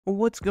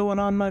What's going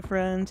on, my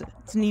friends?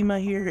 It's Nima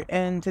here,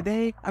 and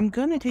today I'm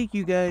gonna take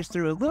you guys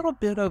through a little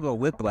bit of a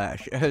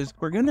whiplash as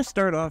we're gonna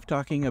start off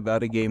talking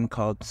about a game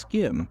called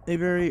Schim, a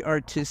very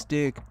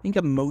artistic, I think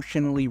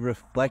emotionally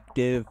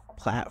reflective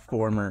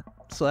platformer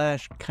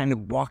slash kind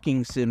of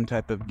walking sim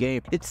type of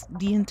game. It's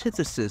the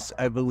antithesis,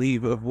 I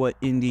believe, of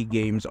what indie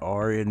games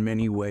are in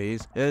many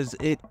ways, as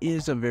it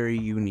is a very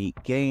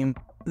unique game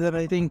that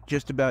I think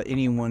just about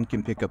anyone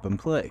can pick up and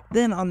play.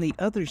 Then on the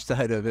other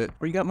side of it,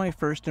 we got my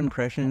first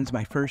impressions,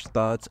 my first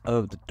thoughts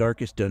of The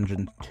Darkest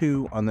Dungeon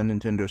 2 on the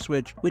Nintendo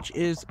Switch, which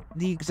is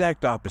the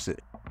exact opposite.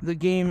 The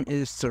game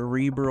is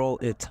cerebral,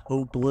 it's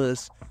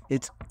hopeless,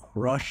 it's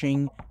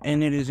crushing,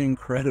 and it is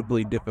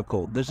incredibly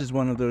difficult. This is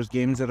one of those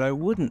games that I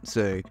wouldn't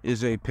say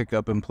is a pick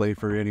up and play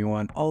for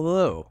anyone,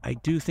 although I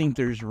do think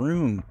there's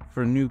room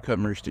for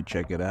newcomers to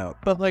check it out.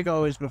 But like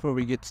always, before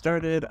we get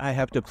started, I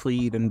have to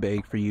plead and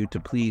beg for you to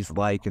please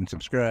like and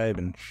subscribe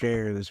and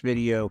share this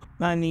video.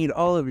 I need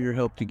all of your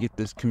help to get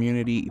this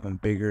community even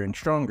bigger and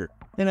stronger,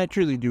 and I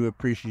truly do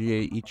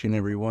appreciate each and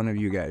every one of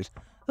you guys.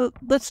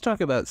 Let's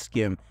talk about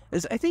Schim,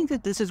 as I think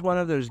that this is one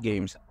of those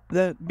games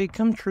that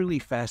become truly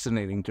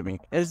fascinating to me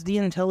as the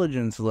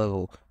intelligence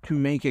level to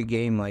make a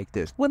game like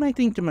this. When I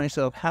think to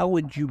myself, how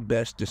would you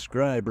best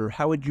describe or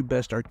how would you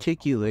best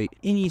articulate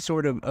any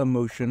sort of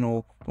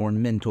emotional or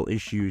mental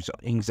issues,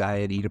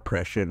 anxiety,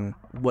 depression,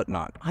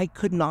 whatnot? I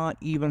could not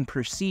even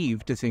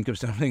perceive to think of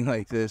something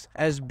like this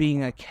as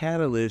being a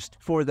catalyst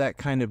for that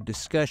kind of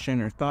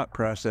discussion or thought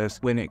process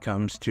when it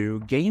comes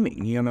to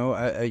gaming. You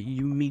know,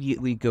 you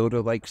immediately go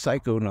to like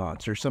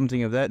Psychonauts or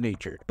something of that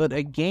nature. But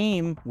a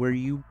game where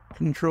you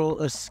control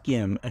a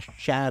skim, a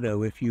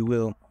shadow, if you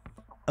will,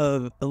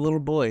 of a little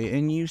boy,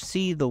 and you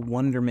see the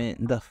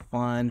wonderment, the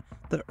fun,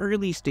 the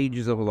early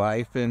stages of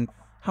life, and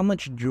how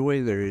much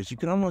joy there is. You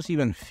can almost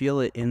even feel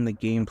it in the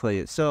gameplay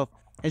itself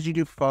as you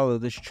do follow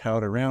this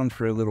child around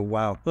for a little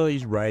while. Well,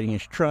 he's riding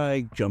his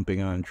trike,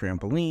 jumping on a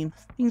trampoline,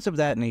 things of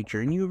that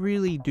nature, and you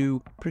really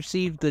do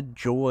perceive the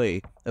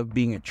joy of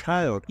being a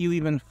child. You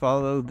even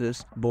follow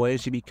this boy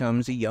as he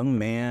becomes a young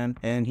man,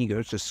 and he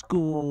goes to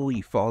school,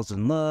 he falls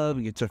in love,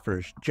 he gets a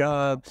first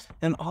job,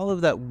 and all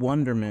of that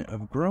wonderment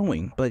of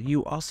growing. But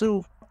you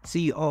also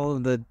see all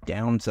of the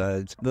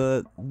downsides,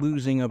 the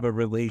losing of a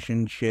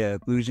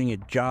relationship, losing a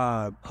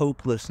job,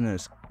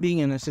 hopelessness, being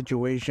in a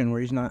situation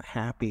where he's not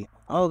happy.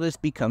 All this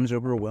becomes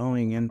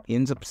overwhelming and he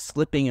ends up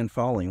slipping and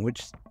falling,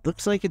 which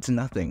looks like it's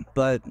nothing.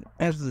 But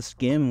as the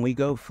skim, we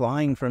go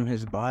flying from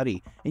his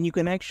body, and you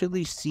can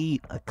actually see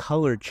a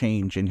color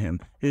change in him.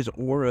 His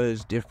aura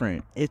is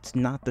different. It's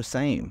not the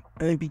same.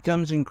 And it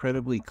becomes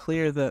incredibly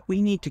clear that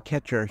we need to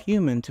catch our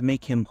human to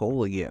make him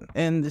whole again.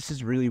 And this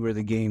is really where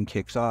the game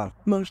kicks off.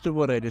 Most of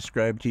what I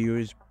described to you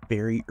is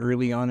very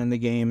early on in the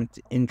game. It's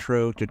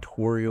intro,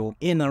 tutorial,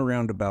 in a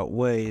roundabout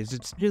ways.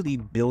 It's really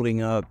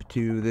building up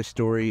to the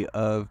story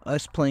of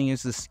us playing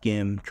as the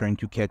skim, trying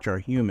to catch our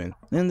human.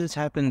 And this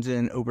happens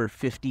in over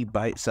 50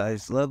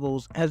 bite-sized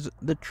levels, as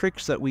the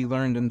tricks that we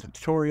learned in the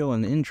tutorial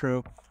and the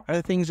intro are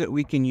the things that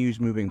we can use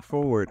moving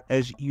forward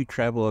as you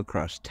travel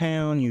across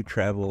town, you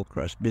travel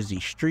across busy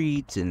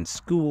streets and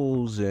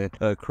schools and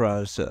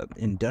across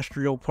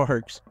industrial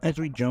parks as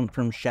we jump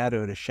from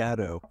shadow to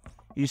shadow.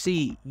 You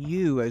see,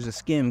 you as a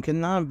skim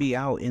cannot be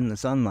out in the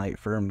sunlight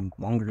for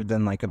longer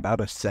than like about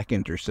a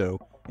second or so,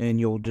 and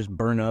you'll just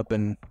burn up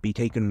and be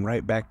taken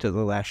right back to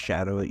the last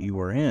shadow that you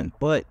were in.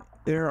 But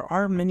there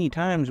are many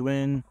times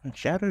when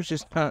shadow's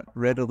just not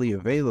readily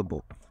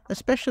available,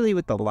 especially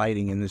with the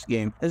lighting in this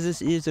game, as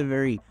this is a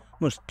very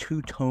almost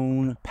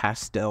two-tone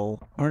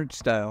pastel art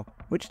style,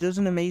 which does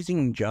an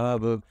amazing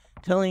job of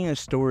telling a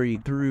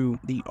story through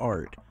the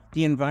art.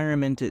 The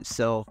environment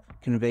itself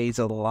conveys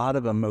a lot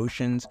of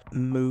emotions,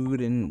 mood,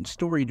 and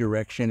story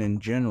direction in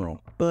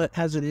general. But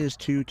as it is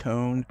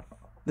two-toned,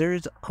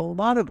 there's a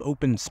lot of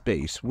open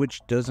space,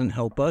 which doesn't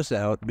help us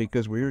out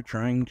because we're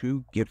trying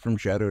to get from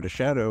shadow to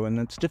shadow, and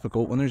that's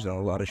difficult when there's not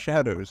a lot of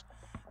shadows.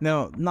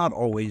 Now, not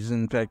always,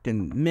 in fact,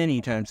 in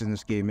many times in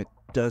this game, it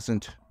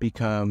doesn't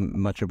become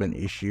much of an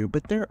issue,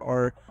 but there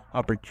are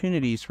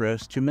opportunities for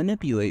us to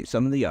manipulate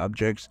some of the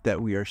objects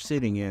that we are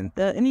sitting in.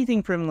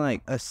 Anything from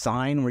like a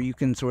sign where you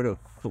can sort of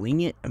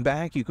fling it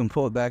back, you can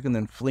pull it back and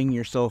then fling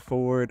yourself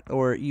forward,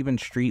 or even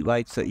street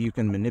lights that you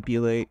can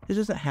manipulate. This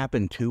doesn't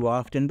happen too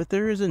often, but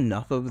there is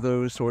enough of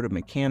those sort of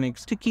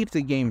mechanics to keep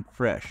the game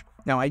fresh.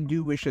 Now, I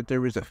do wish that there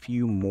was a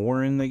few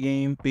more in the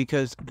game,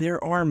 because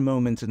there are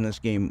moments in this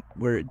game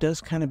where it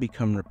does kind of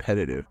become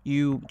repetitive.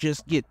 You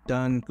just get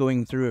done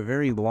going through a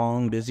very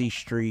long, busy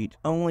street,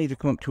 only to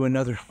come up to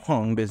another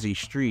long, busy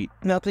street.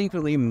 Now,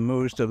 thankfully,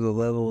 most of the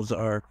levels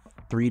are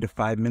 3 to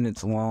 5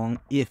 minutes long,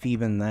 if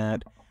even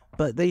that.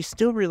 But they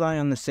still rely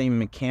on the same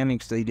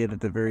mechanics they did at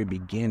the very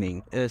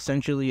beginning,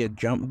 essentially a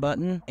jump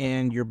button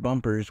and your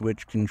bumpers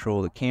which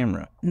control the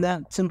camera.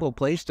 That simple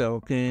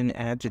playstyle can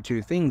add to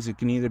two things. It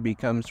can either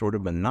become sort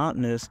of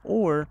monotonous,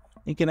 or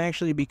it can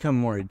actually become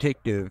more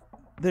addictive.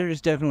 There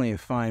is definitely a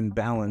fine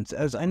balance,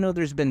 as I know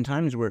there's been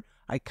times where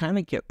I kind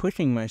of kept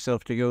pushing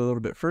myself to go a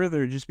little bit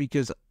further just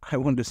because I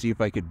wanted to see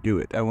if I could do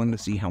it. I wanted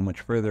to see how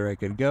much further I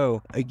could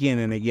go again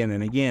and again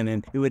and again,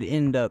 and it would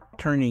end up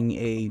turning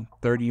a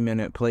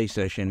 30-minute play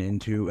session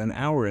into an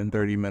hour and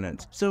 30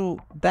 minutes. So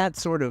that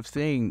sort of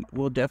thing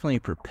will definitely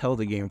propel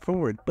the game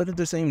forward, but at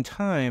the same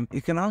time,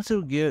 it can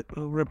also get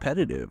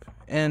repetitive.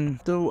 And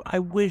though I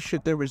wish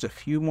that there was a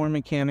few more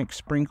mechanics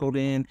sprinkled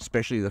in,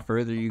 especially the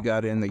further you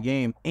got in the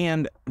game,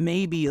 and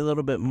maybe a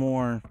little bit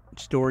more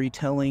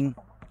storytelling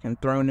and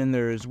thrown in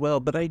there as well,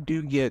 but I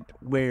do get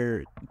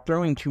where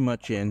throwing too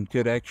much in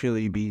could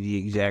actually be the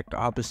exact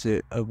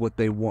opposite of what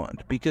they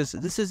want, because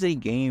this is a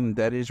game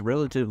that is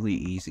relatively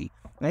easy.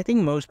 And I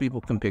think most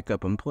people can pick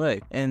up and play,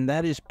 and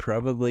that is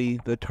probably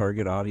the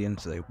target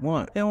audience they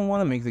want. They don't want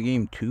to make the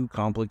game too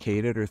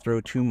complicated or throw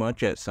too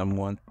much at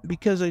someone,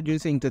 because I do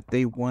think that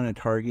they want to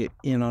target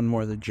in on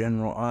more the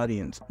general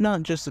audience,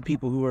 not just the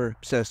people who are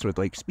obsessed with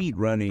like speed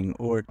running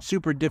or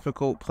super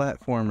difficult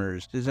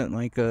platformers. This isn't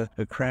like a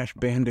Crash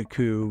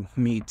Bandicoot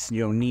meets,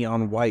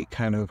 Neon White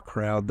kind of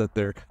crowd that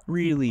they're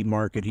really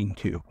marketing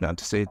to. Not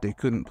to say that they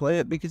couldn't play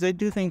it, because I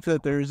do think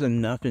that there's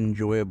enough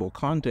enjoyable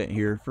content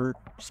here for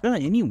just about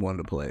anyone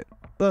to play it.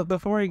 But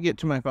before I get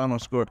to my final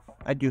score,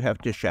 I do have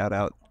to shout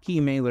out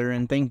Keymailer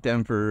and thank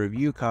them for a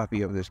review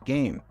copy of this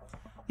game.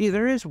 Yeah,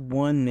 there is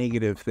one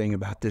negative thing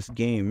about this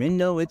game, and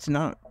no, it's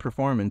not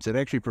performance. It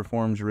actually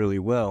performs really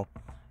well.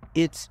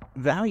 It's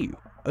value.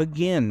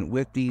 Again,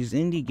 with these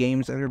indie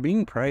games that are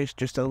being priced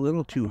just a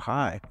little too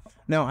high.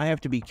 Now, I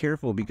have to be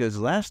careful because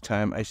last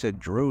time I said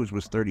Droz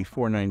was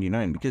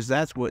 $34.99 because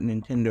that's what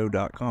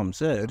Nintendo.com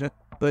said.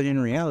 But in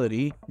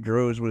reality,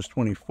 Droz was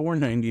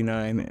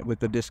 $24.99 with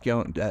the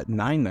discount at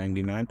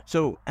 $9.99.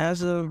 So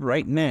as of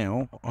right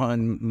now,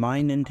 on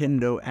my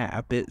Nintendo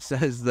app, it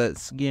says that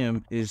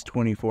Schim is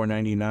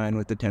 $24.99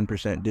 with the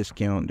 10%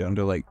 discount down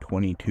to like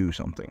 $22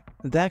 something.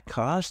 That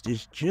cost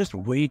is just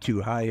way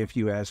too high if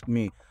you ask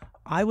me.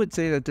 I would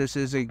say that this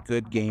is a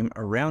good game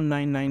around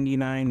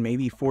 $9.99,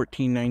 maybe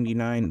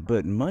 $14.99,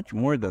 but much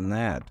more than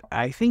that.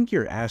 I think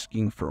you're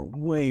asking for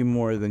way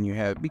more than you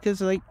have,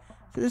 because like,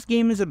 this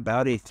game is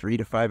about a 3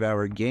 to 5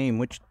 hour game,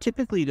 which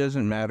typically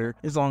doesn't matter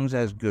as long as it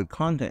has good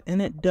content,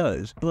 and it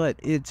does, but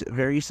it's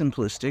very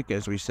simplistic,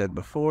 as we said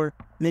before.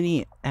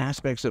 Many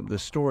aspects of the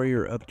story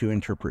are up to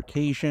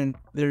interpretation.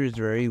 There is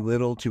very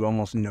little to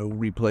almost no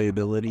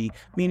replayability,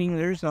 meaning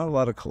there's not a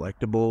lot of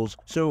collectibles,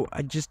 so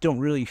I just don't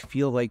really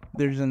feel like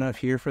there's enough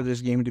here for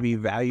this game to be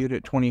valued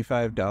at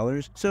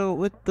 $25. So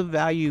with the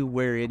value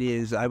where it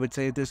is, I would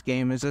say this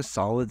game is a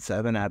solid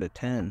 7 out of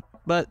 10.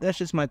 But that's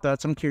just my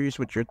thoughts. I'm curious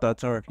what your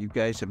thoughts are, if you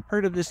guys have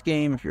heard of this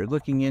game, if you're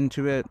looking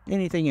into it,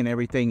 anything and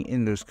everything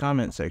in those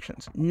comment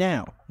sections.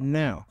 Now,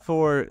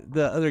 for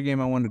the other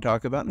game I wanted to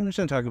talk about, and I'm just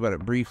going to talk about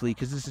it briefly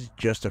because this is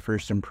just a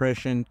first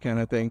impression kind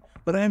of thing,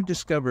 but I have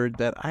discovered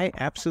that I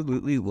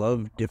absolutely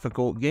love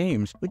difficult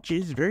games, which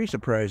is very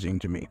surprising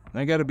to me.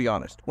 I gotta be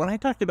honest. When I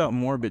talked about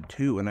Morbid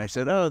 2 and I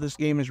said, oh, this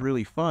game is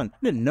really fun,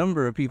 I had a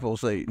number of people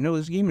say, no,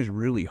 this game is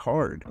really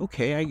hard.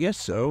 Okay, I guess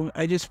so.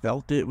 I just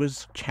felt it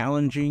was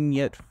challenging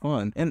yet fun.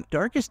 And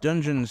Darkest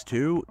Dungeons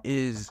 2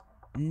 is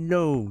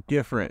no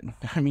different.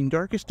 I mean,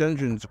 Darkest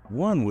Dungeons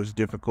 1 was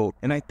difficult,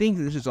 and I think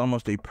this is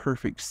almost a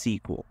perfect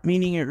sequel,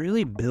 meaning it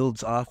really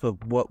builds off of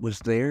what was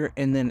there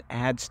and then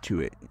adds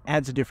to it,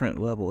 adds a different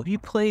level. If you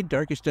played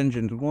Darkest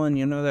Dungeons 1,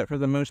 you know that for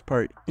the most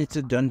part, it's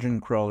a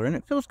dungeon crawler, and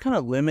it feels kind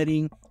of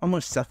limiting,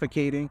 almost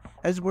suffocating,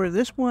 as where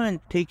this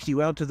one takes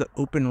you out to the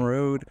open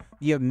road.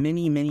 You have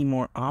many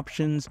more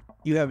options.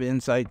 You have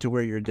insight to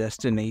where your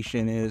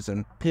destination is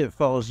and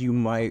pitfalls you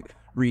might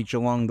reach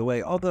along the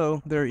way,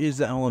 although there is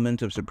the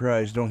element of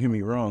surprise, don't hear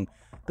me wrong.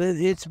 But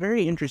it's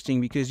very interesting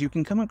because you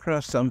can come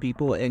across some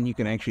people and you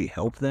can actually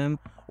help them,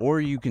 or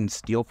you can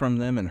steal from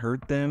them and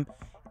hurt them.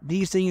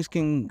 These things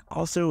can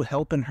also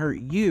help and hurt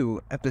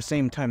you at the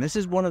same time. This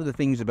is one of the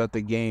things about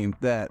the game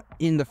that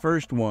in the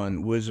first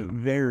one was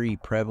very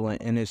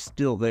prevalent and is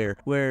still there,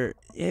 where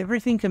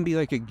everything can be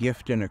like a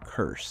gift and a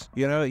curse.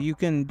 You know, you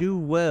can do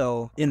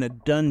well in a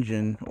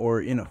dungeon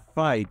or in a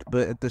fight,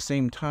 but at the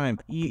same time,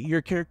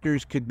 your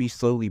characters could be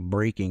slowly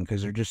breaking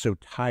because they're just so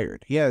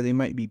tired. Yeah, they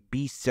might be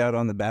beasts out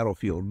on the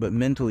battlefield, but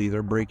mentally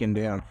they're breaking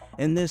down.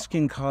 And this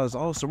can cause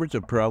all sorts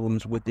of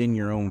problems within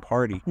your own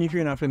party. And if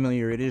you're not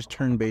familiar, it is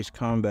turn-based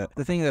combat.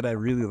 The thing that I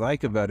really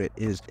like about it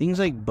is things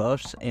like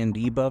buffs and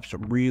debuffs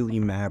really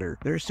matter.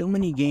 There are so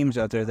many games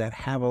out there that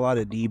have a lot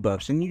of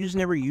debuffs, and you just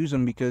never use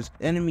them because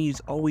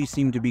enemies always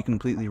seem to be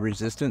completely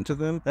resistant to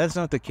them. That's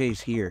not the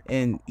case here.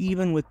 And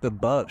even with the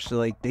buffs,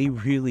 like, they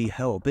really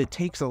help. It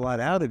takes a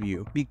lot out of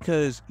you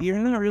because you're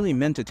not really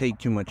meant to take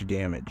too much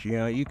damage. You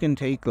know, you can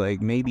take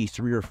like maybe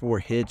 3 or 4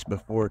 hits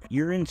before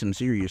you're in some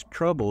serious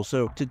trouble.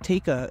 So to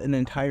take an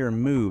entire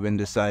move and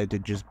decide to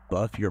just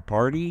buff your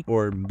party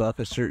or buff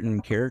a certain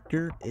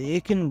character, harder,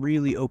 it can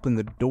really open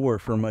the door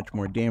for much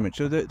more damage.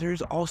 So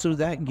there's also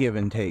that give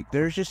and take.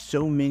 There's just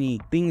so many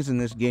things in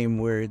this game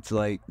where it's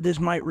like, this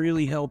might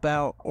really help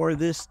out, or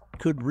this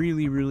could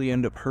really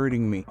end up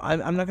hurting me.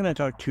 I'm not going to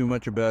talk too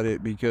much about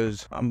it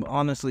because I'm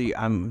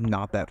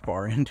not that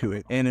far into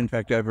it. And in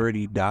fact, I've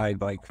already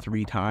died like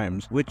 3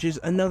 times, which is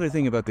another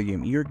thing about the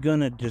game. You're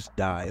gonna just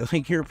die.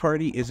 Like, your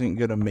party isn't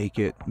gonna make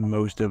it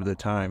most of the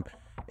time.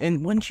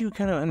 And once you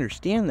kind of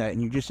understand that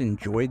and you just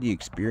enjoy the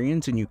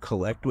experience and you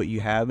collect what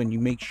you have and you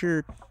make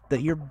sure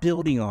that you're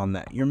building on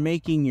that, you're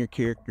making your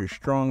characters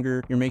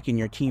stronger, you're making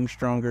your team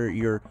stronger,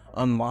 you're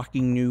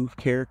unlocking new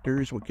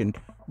characters, what can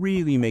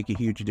really make a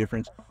huge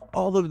difference.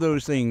 All of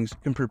those things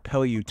can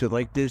propel you to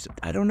like this,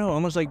 I don't know,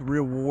 almost like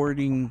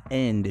rewarding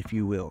end, if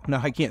you will.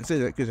 Now, I can't say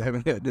that because I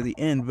haven't got to the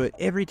end, but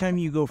every time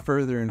you go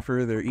further and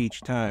further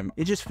each time,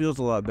 it just feels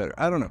a lot better.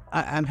 I don't know.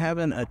 I'm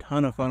having a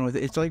ton of fun with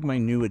it. It's like my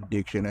new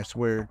addiction. I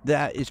swear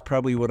that is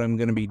probably what I'm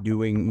going to be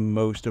doing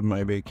most of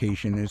my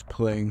vacation, is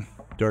playing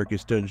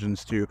Darkest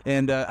Dungeons 2.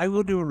 And I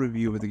will do a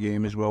review of the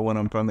game as well when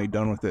I'm finally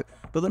done with it.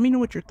 But let me know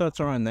what your thoughts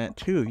are on that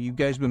too. You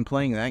guys been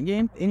playing that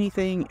game?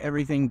 Anything,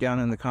 everything down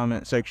in the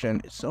comment section.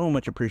 It's so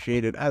much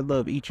appreciated. I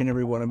love each and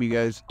every one of you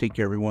guys. Take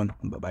care, everyone.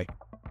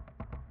 Bye-bye.